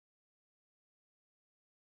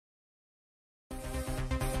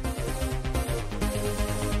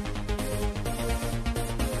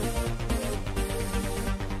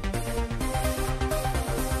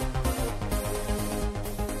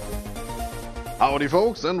Howdy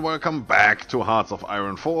folks, and welcome back to Hearts of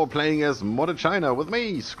Iron 4, playing as Modded China with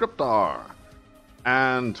me, Scryptar.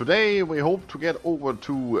 And today we hope to get over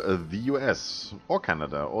to the US, or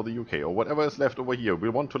Canada, or the UK, or whatever is left over here. We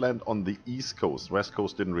want to land on the East Coast. West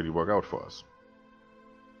Coast didn't really work out for us.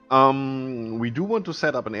 We do want to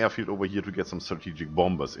set up an airfield over here to get some strategic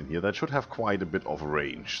bombers in here. That should have quite a bit of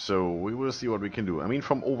range, so we will see what we can do. I mean,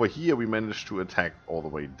 from over here we managed to attack all the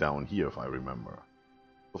way down here, if I remember.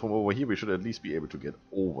 So from over here we should at least be able to get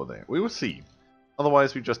over there. We will see.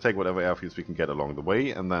 Otherwise we just take whatever airfields we can get along the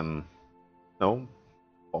way and then, bomb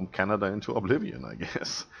Canada into oblivion, I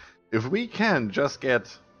guess. If we can just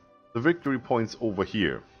get the victory points over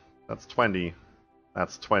here, that's 20,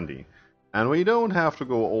 that's 20. And we don't have to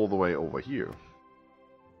go all the way over here,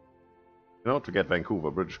 to get Vancouver,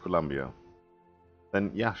 British Columbia.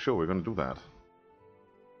 Then yeah, sure, we're going to do that.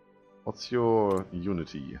 What's your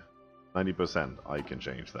unity? 90%. I can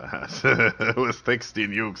change that. With 60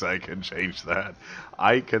 nukes, I can change that.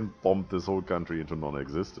 I can bomb this whole country into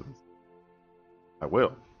non-existence. I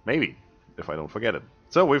will. Maybe. If I don't forget it.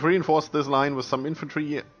 So, we've reinforced this line with some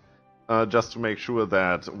infantry. Just to make sure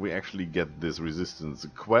that we actually get this resistance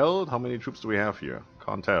quelled. How many troops do we have here?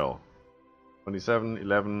 Can't tell. 27,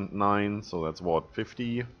 11, 9. So that's what?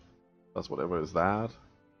 50? That's whatever is that.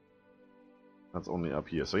 That's only up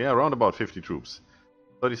here. So yeah, around about 50 troops.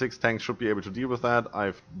 36 tanks should be able to deal with that.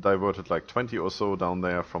 I've diverted like 20 or so down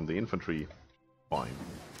there from the infantry. Fine.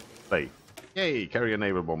 Play. Yay! Carrier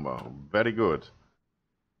naval bomber. Very good.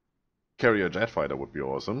 Carrier jet fighter would be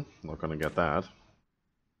awesome. Not gonna get that.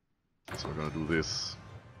 So we're gonna do this.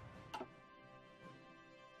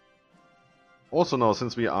 Also now,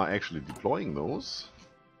 since we are actually deploying those,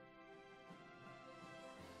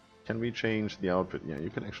 can we change the outfit? Yeah,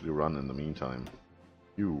 you can actually run in the meantime.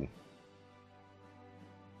 You.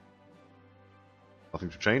 Nothing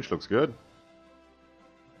to change, looks good.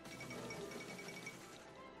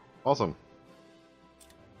 Awesome.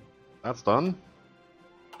 That's done.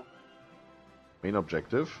 Main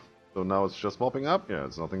objective. So now it's just mopping up? Yeah,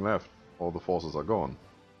 it's nothing left. All the forces are gone.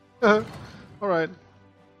 Alright.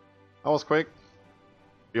 That was quick.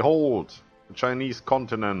 Behold, the Chinese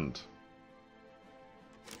continent.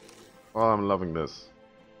 Oh, I'm loving this.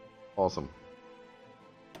 Awesome.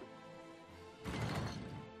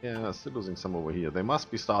 Yeah, still losing some over here. They must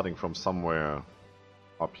be starting from somewhere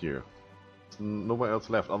up here. There's nowhere else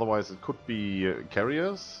left. Otherwise it could be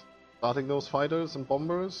carriers starting those fighters and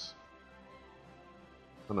bombers.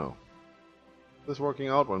 I don't know. Is this working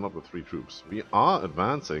out? Well, not with 3 troops. We are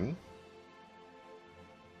advancing.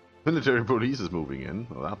 Military police is moving in.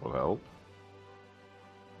 Well, that will help.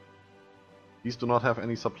 These do not have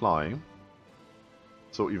any supply.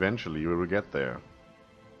 So eventually we will get there.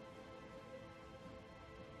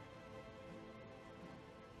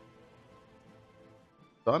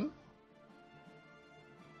 Done?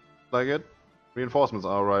 Like it. Reinforcements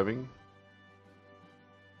are arriving.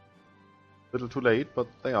 Little too late, but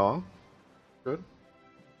they are. Good.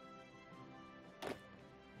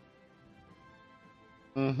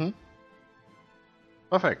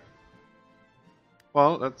 Perfect.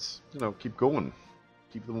 Well, let's, keep going.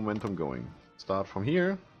 Keep the momentum going. Start from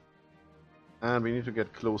here. And we need to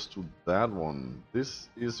get close to that one. This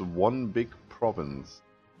is one big province.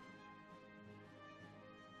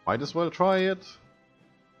 Might as well try it.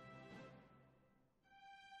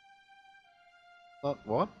 Not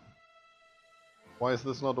what? Why is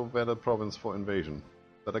this not a better province for invasion?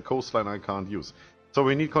 Is that a coastline I can't use? So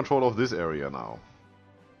we need control of this area now.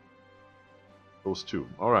 Those two.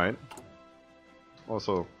 Alright.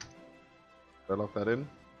 Also, did I lock that in?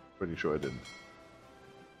 Pretty sure I didn't.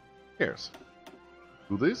 Who cares?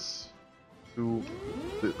 Do this. Do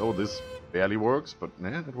this. Oh, this barely works, but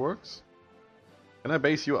nah, it works. Can I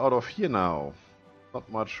base you out of here now? Not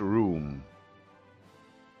much room.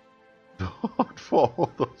 Not for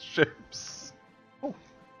all those ships. Oh.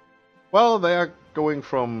 Well, they are going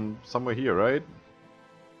from somewhere here, right?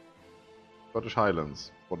 Scottish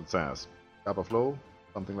Highlands, what it says. Kappa flow,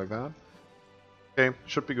 something like that. Okay,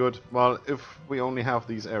 should be good. Well, if we only have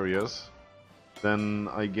these areas, then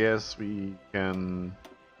I guess we can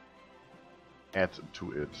add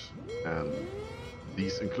to it. And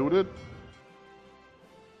these included.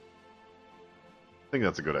 I think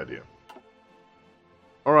that's a good idea.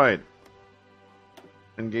 Alright.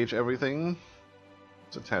 Engage everything.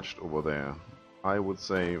 It's attached over there. I would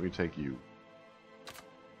say we take you.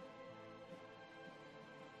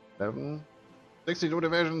 7. 62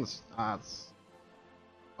 divisions! That's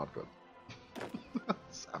not good.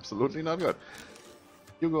 That's absolutely not good.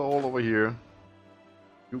 You go all over here.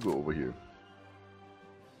 You go over here.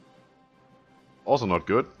 Also not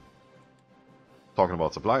good. talking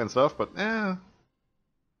about supply and stuff, but better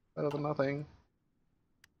than nothing.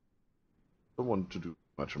 Don't want to do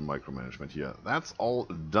much of micromanagement here. That's all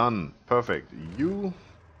done. Perfect. You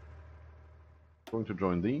going to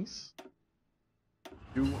join these.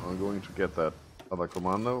 You are going to get that other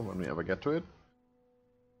commando when we ever get to it.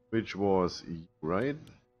 Which was you, right?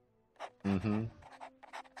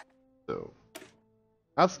 So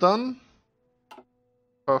that's done.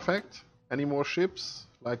 Perfect. Any more ships?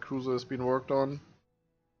 Like cruiser has been worked on?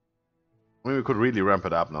 I mean, we could really ramp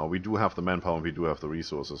it up now. We do have the manpower and we do have the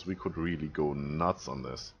resources. We could really go nuts on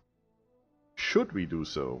this. Should we do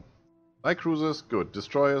so? Light cruisers, good.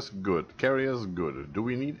 Destroyers, good. Carriers, good. Do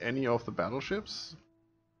we need any of the battleships?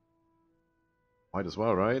 Might as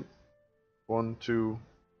well, right? 1, 2,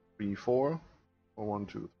 3, 4. Or 1,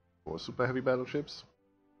 2, 3, 4 super heavy battleships.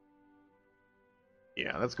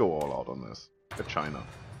 Yeah, let's go all out on this. Get China.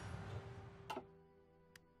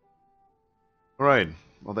 Alright,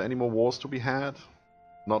 are there any more wars to be had?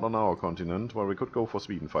 Not on our continent. Well, we could go for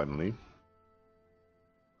Sweden finally.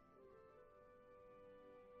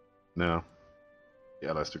 No. The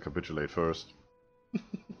Allies to capitulate first.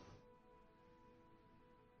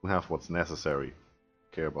 We have what's necessary.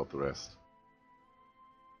 Care about the rest.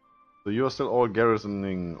 So you're still all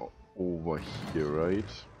garrisoning over here,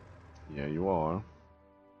 right? Yeah, you are.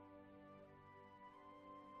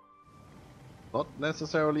 Not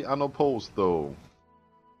necessarily unopposed, though.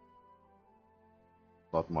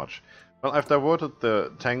 Not much. Well, I've diverted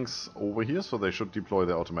the tanks over here, so they should deploy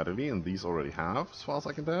there automatically, and these already have, as far as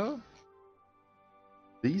I can tell.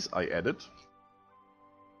 These I added.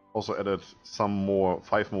 Also added some more,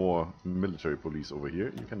 5 more military police over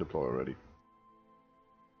here. You can deploy already.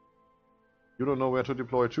 You don't know where to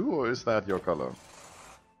deploy to, or is that your color?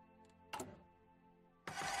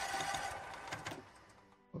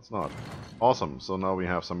 That's not. Awesome, so now we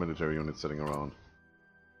have some military units sitting around.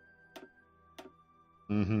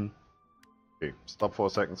 Okay, stop for a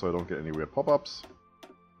second so I don't get any weird pop-ups.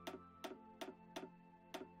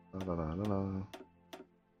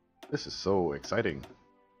 This is so exciting.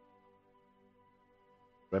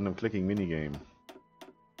 Random clicking minigame.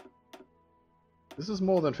 This is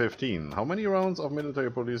more than 15. How many rounds of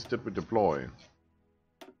military police did we deploy?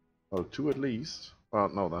 Well, 2 at least.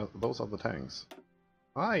 No, those are the tanks.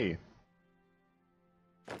 Hi!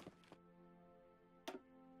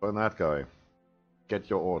 Join that guy. Get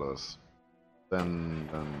your orders. Then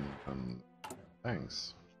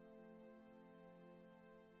thanks.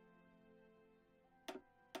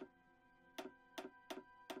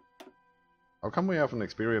 How come we have an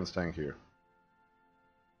experienced tank here?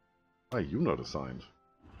 Why are you not assigned?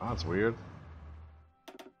 That's weird.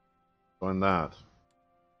 Join that.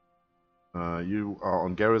 You are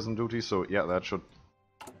on garrison duty, so yeah, that should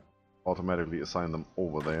automatically assign them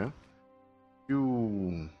over there.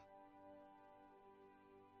 You...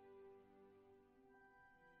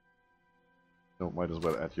 No, might as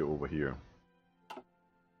well add you over here.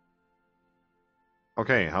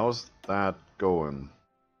 Okay, how's that going?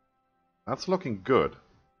 That's looking good.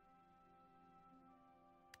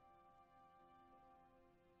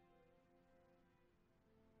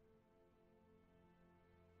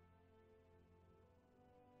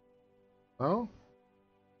 Oh?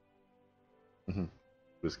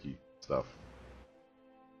 Whiskey stuff.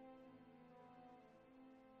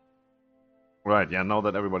 Right, yeah, now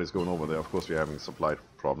that everybody's going over there, of course we're having supply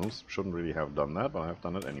problems. Shouldn't really have done that, but I've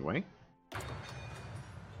done it anyway.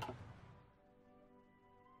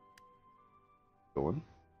 Going.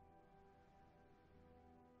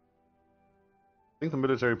 I think the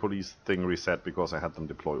military police thing reset because I had them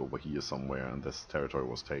deploy over here somewhere and this territory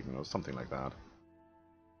was taken or something like that.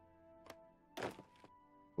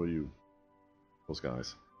 Who are you? Those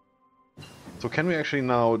guys. So can we actually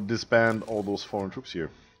now disband all those foreign troops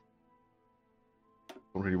here?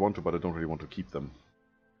 Don't really want to, but I don't really want to keep them.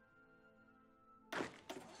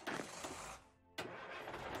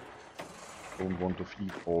 Don't want to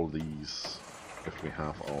feed all these if we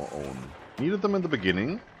have our own. Needed them in the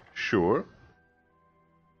beginning, sure.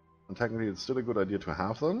 And technically it's still a good idea to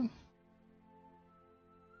have them.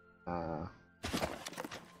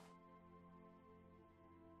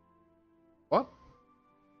 What?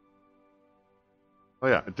 Oh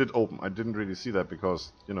yeah, it did open. I didn't really see that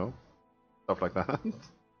because, you know, stuff like that.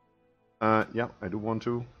 Yeah, I do want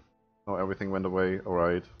to. Oh, everything went away.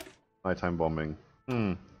 Alright. Nighttime bombing.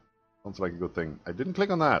 Sounds like a good thing. I didn't click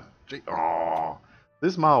on that. Oh,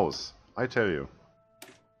 this mouse. I tell you.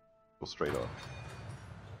 Go straight up.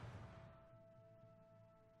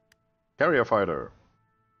 Carrier fighter.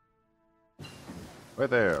 Right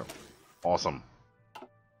there. Awesome.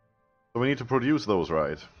 So we need to produce those,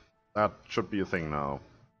 right? That should be a thing now.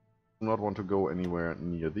 Do not want to go anywhere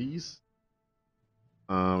near these.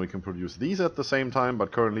 We can produce these at the same time,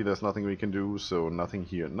 but currently there's nothing we can do, so nothing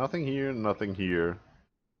here, nothing here, nothing here.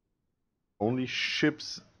 Only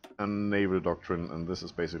ships and naval doctrine, and this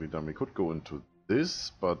is basically done. We could go into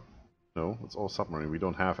this, but no, it's all submarine. We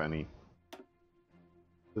don't have any.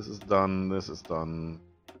 This is done, this is done,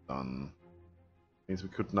 done. Means we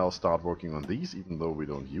could now start working on these, even though we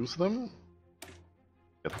don't use them.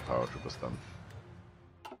 Get the power troopers done.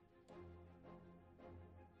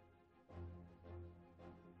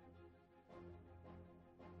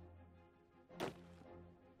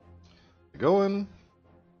 Going.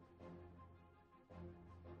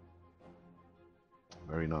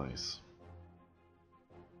 Very nice.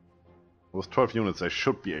 Those 12 units, they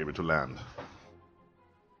should be able to land.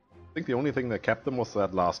 I think the only thing that kept them was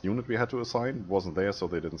that last unit we had to assign. It wasn't there, so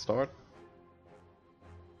they didn't start.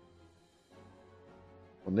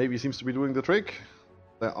 The Navy seems to be doing the trick.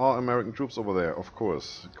 There are American troops over there, of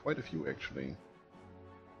course. Quite a few, actually.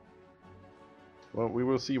 Well, we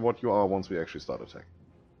will see what you are once we actually start attacking.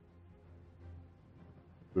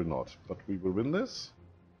 We'll not, but we will win this.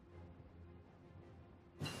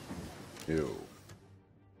 Ew.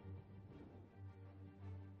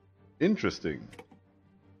 Interesting.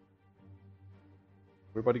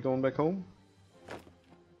 Everybody going back home?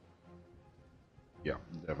 Yeah,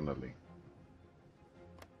 definitely.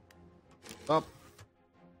 Stop.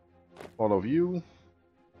 All of you.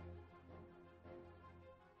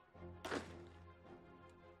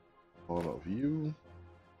 All of you.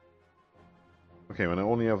 Okay, when I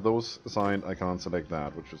only have those assigned, I can't select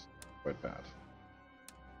that, which is quite bad.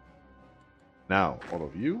 Now, all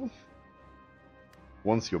of you.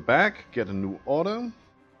 Once you're back, get a new order.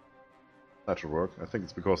 That should work. I think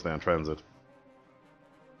it's because they're in transit.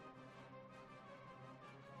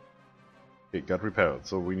 Okay, got repelled,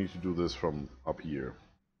 so we need to do this from up here.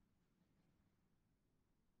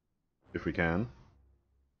 If we can.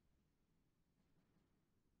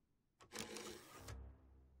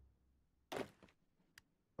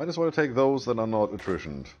 I just want to take those that are not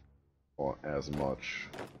attritioned. Or as much.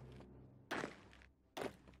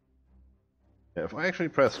 Yeah, if I actually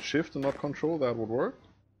pressed shift and not control, that would work.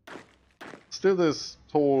 Still this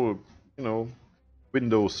whole, you know,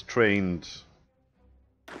 Windows trained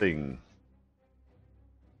thing.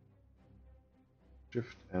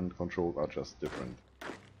 Shift and control are just different.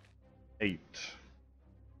 8.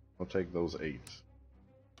 I'll take those 8.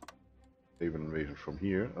 Save an invasion from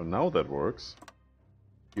here. Oh, now that works.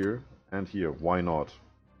 Here and here. Why not?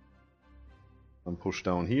 And push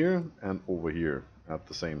down here and over here at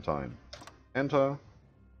the same time. Enter.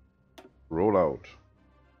 Roll out.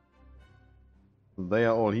 They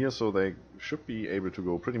are all here, so they should be able to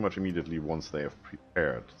go pretty much immediately once they have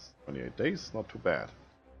prepared. 28 days, not too bad. Do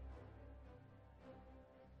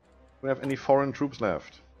we have any foreign troops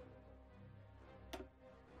left?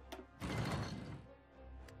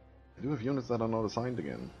 I do have units that are not assigned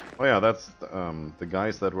again. Oh yeah, that's the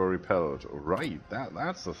guys that were repelled. Right,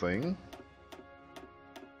 that's the thing.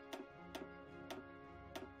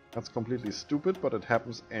 That's completely stupid, but it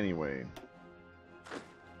happens anyway.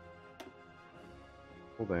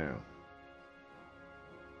 Oh, there.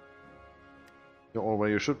 You're all where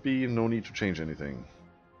you should be, no need to change anything.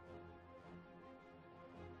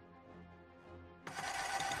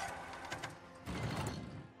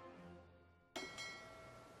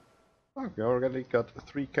 Oh, we already got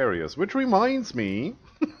 3 carriers, which reminds me,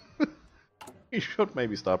 we should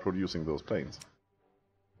maybe start producing those planes.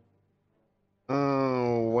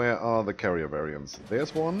 Where are the carrier variants?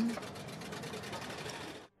 There's one.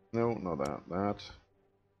 No, not that. That.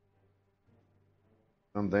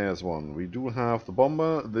 And there's one. We do have the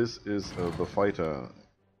bomber. This is the fighter.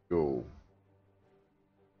 Go.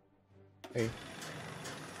 Hey.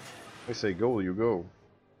 I say go, you go.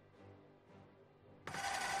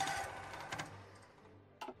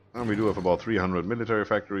 And we do have about 300 military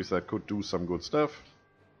factories that could do some good stuff.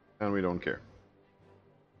 And we don't care.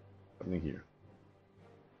 Nothing here.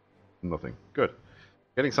 Nothing. Good.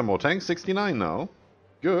 Getting some more tanks. 69 now.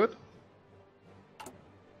 Good.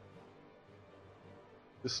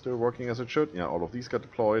 Is still working as it should. Yeah, all of these got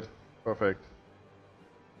deployed. Perfect.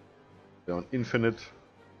 They're on infinite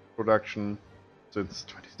production since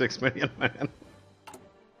 26 million, man.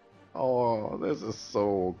 Oh, this is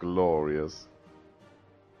so glorious.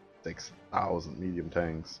 6,000 medium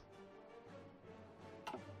tanks.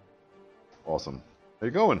 Awesome. Are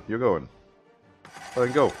you going? You're going. Well,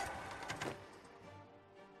 then go.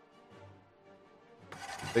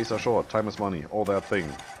 Days are short, time is money, all that thing.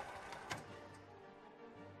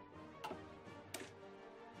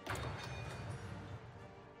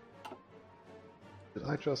 Did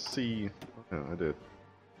I just see... Yeah, I did.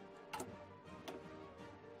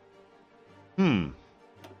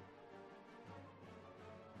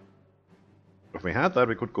 If we had that,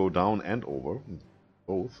 we could go down and over.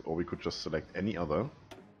 Both. Or we could just select any other.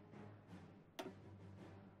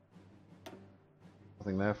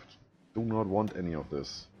 Nothing left. Do not want any of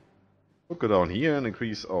this. We'll go down here and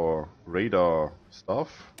increase our radar stuff.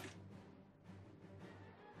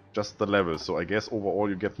 Just the levels, so I guess overall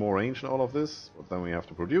you get more range in all of this, but then we have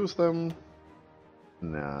to produce them.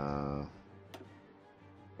 Nah.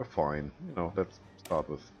 We're fine. You know, let's start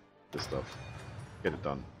with this stuff. Get it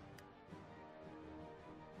done.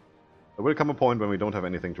 There will come a point when we don't have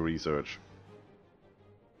anything to research.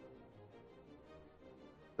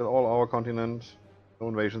 Still all our continent. No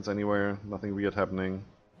invasions anywhere. Nothing weird happening.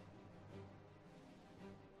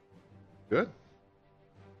 Good.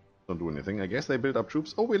 Don't do anything. I guess they built up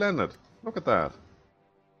troops. Oh, we landed. Look at that.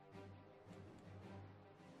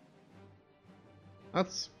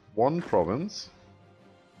 That's one province.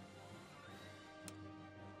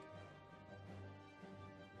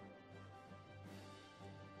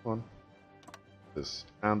 One. This.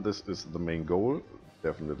 And this is the main goal.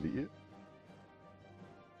 Definitely.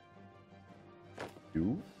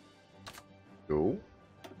 Do. Go.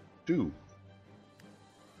 Do.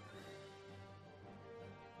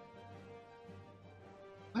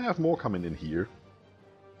 I have more coming in here.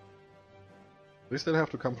 They still have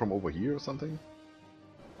to come from over here or something?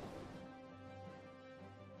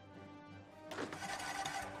 I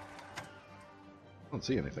don't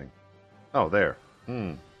see anything. Oh, there.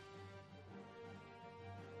 So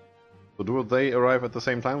do they arrive at the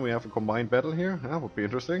same time? We have a combined battle here? That would be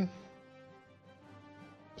interesting.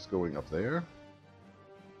 Just going up there.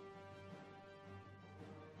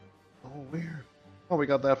 Oh, weird. Oh, we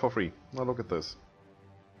got that for free. Now look at this.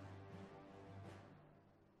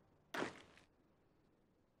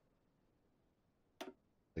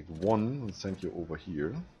 Take one and send you over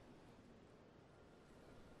here.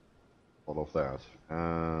 All of that.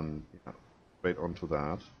 And yeah, straight onto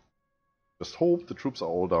that. Just hope the troops are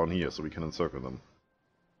all down here so we can encircle them.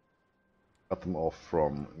 Cut them off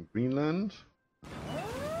from Greenland.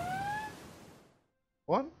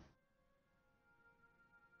 What?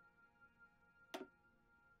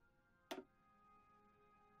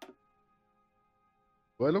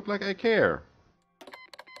 Do I look like I care?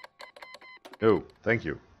 Oh, thank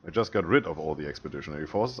you. I just got rid of all the expeditionary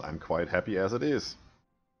forces. I'm quite happy as it is.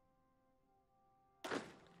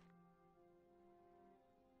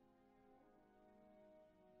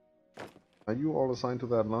 Are you all assigned to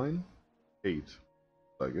that line? 8.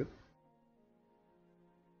 Like it.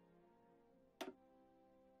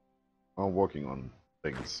 I'm working on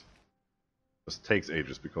things. Just takes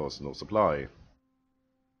ages because no supply.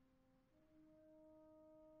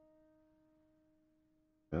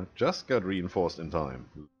 Yeah, just got reinforced in time.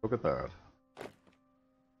 Look at that.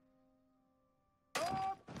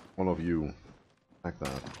 All of you. Like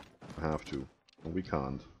that. I have to. And we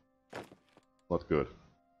can't. Not good.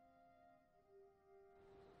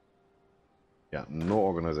 Yeah, no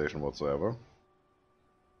organization whatsoever.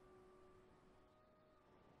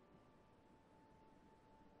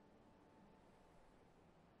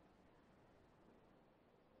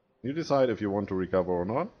 You decide if you want to recover or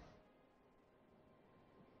not.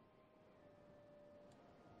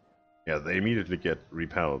 Yeah, they immediately get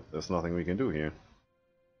repelled. There's nothing we can do here.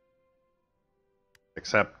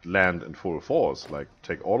 Except land in full force. Like,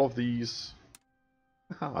 take all of these.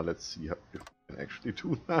 Let's see if we can actually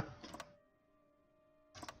do that.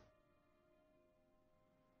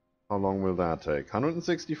 How long will that take?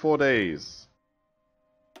 164 days.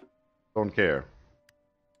 Don't care.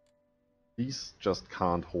 These just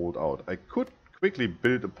can't hold out. I could quickly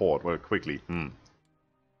build a port. Well, quickly. Don't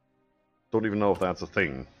even know if that's a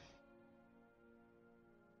thing.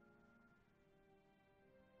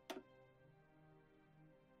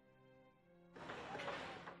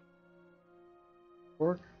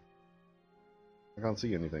 Work? I can't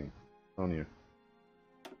see anything down here.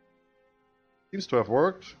 Seems to have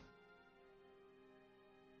worked.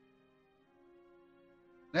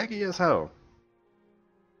 Laggy as hell.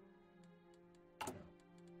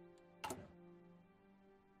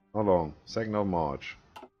 How long? 2nd of March.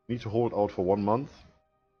 Need to hold out for 1 month.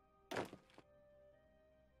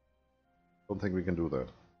 Don't think we can do that.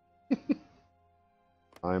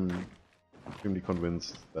 I'm extremely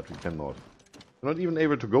convinced that we cannot. We're not even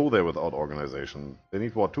able to go there without organization. They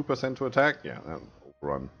need what, 2% to attack? Yeah,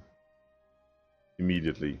 overrun.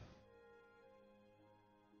 Immediately.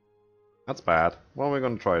 That's bad. Well, we're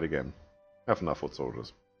gonna try it again. Have enough foot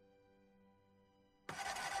soldiers.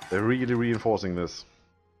 They're really reinforcing this.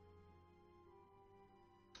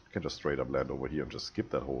 You can just straight up land over here and just skip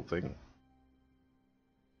that whole thing.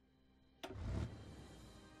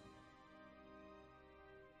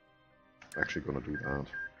 Actually gonna do that.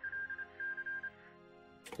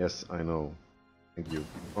 Yes, I know. Thank you.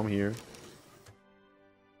 Come here.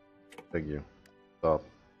 Thank you. Stop.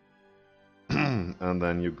 And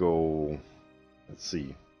then you go... Let's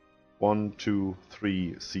see. 1, 2,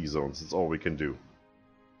 3 sea zones. That's all we can do.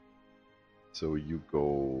 So you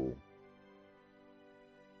go...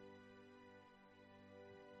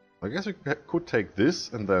 I guess we could take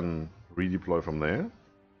this and then redeploy from there.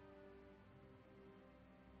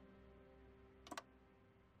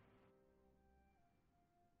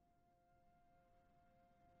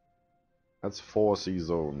 That's 4 sea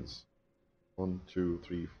zones. 1, 2,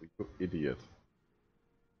 3, 4. You idiot.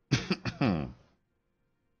 I'm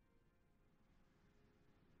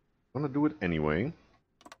gonna do it anyway.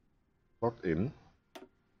 Locked in.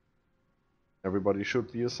 Everybody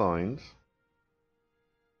should be assigned.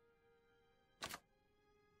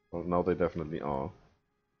 Well, now they definitely are.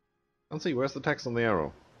 Let's see, where's the text on the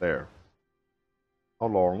arrow? There. How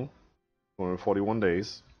long? 41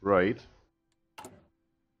 days. Right.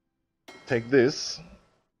 Take this.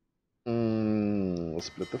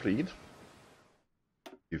 Split the fleet.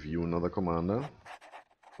 Give you another commander.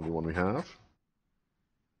 Only one we have.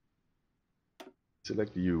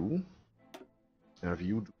 Select you. Have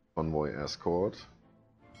you do convoy escort.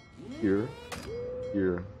 Here.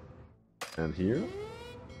 Here. And here.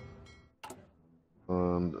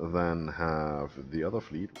 And then have the other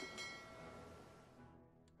fleet.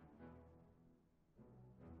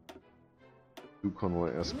 Do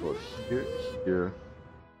convoy escort here, here.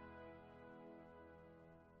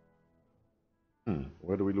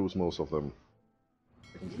 Where do we lose most of them?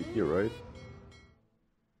 Technically here, right?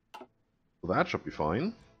 So that should be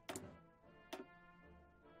fine.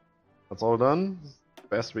 That's all done.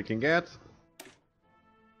 Best we can get.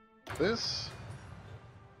 This.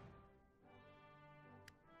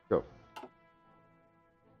 Go.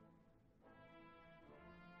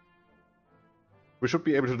 We should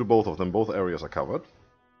be able to do both of them. Both areas are covered.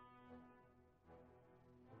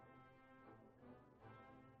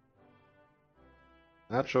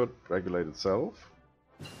 That should regulate itself.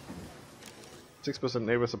 6%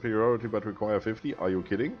 naval superiority but require 50. Are you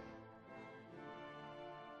kidding?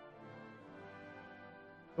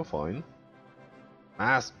 You're fine.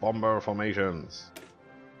 Mass bomber formations.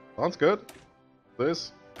 Sounds good.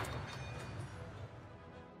 This.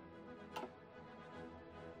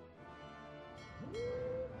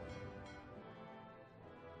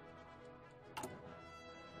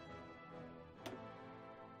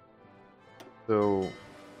 So,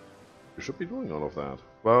 we should be doing all of that.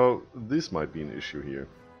 Well, this might be an issue here.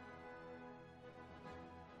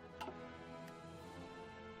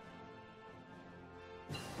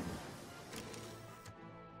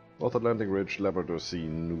 North Atlantic Ridge, Labrador Sea,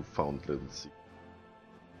 Newfoundland Sea.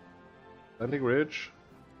 Atlantic Ridge,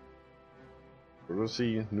 Labrador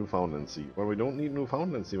Sea, Newfoundland Sea. Well, we don't need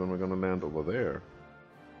Newfoundland Sea when we're gonna land over there.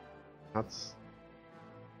 That's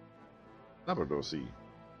Labrador Sea.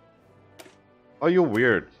 Oh, you're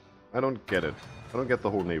weird. I don't get it. I don't get the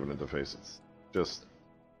whole naval interface. It's just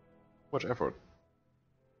much effort.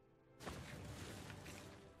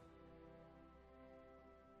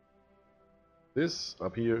 This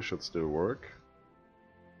up here should still work.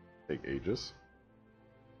 Take ages.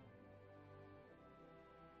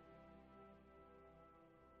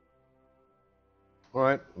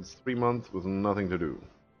 Alright, it's 3 months with nothing to do.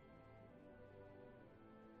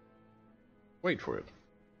 Wait for it.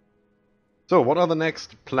 So, what are the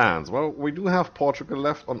next plans? Well, we do have Portugal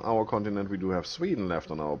left on our continent, we do have Sweden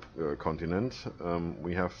left on our continent.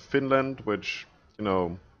 We have Finland, which, you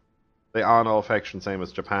know, they are in our faction, same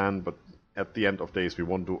as Japan, but at the end of days we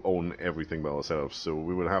want to own everything by ourselves, so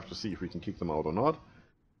we will have to see if we can kick them out or not.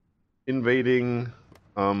 Invading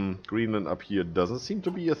Greenland up here doesn't seem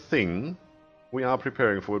to be a thing. We are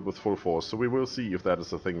preparing for it with full force, so we will see if that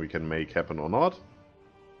is a thing we can make happen or not.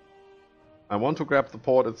 I want to grab the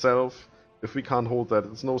port itself. If we can't hold that,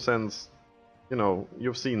 it's no sense, you know,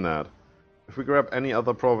 you've seen that. If we grab any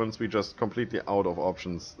other province, we just completely out of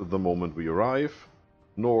options the moment we arrive.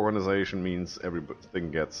 No organization means everything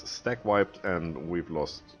gets stack wiped and we've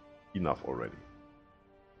lost enough already.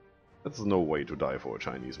 That's no way to die for a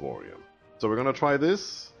Chinese warrior. So we're gonna try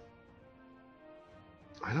this.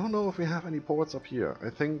 I don't know if we have any ports up here. I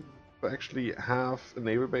think to actually have a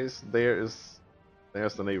naval base, there's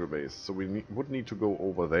the naval base. So we would need to go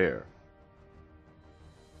over there.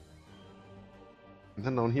 And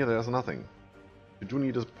then down here there's nothing. We do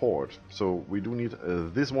need a port, so we do need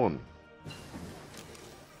this one.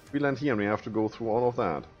 We land here and we have to go through all of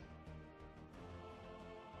that.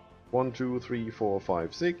 1, 2, 3, 4,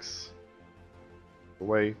 5, 6.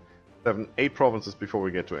 Away. 7, 8 provinces before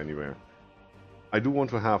we get to anywhere. I do want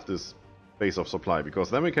to have this base of supply, because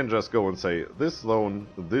then we can just go and say, this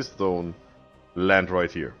zone, land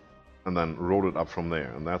right here. And then roll it up from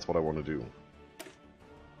there, and that's what I want to do.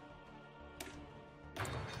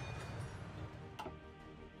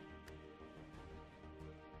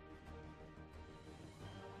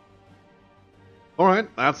 Alright,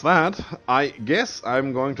 that's that. I guess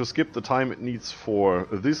I'm going to skip the time it needs for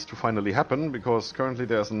this to finally happen, because currently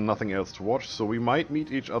there's nothing else to watch, so we might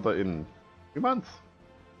meet each other in a month.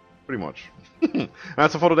 Pretty much.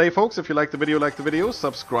 That's it for today, folks. If you like the video,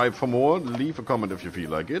 subscribe for more, leave a comment if you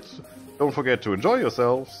feel like it. Don't forget to enjoy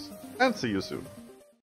yourselves, and see you soon.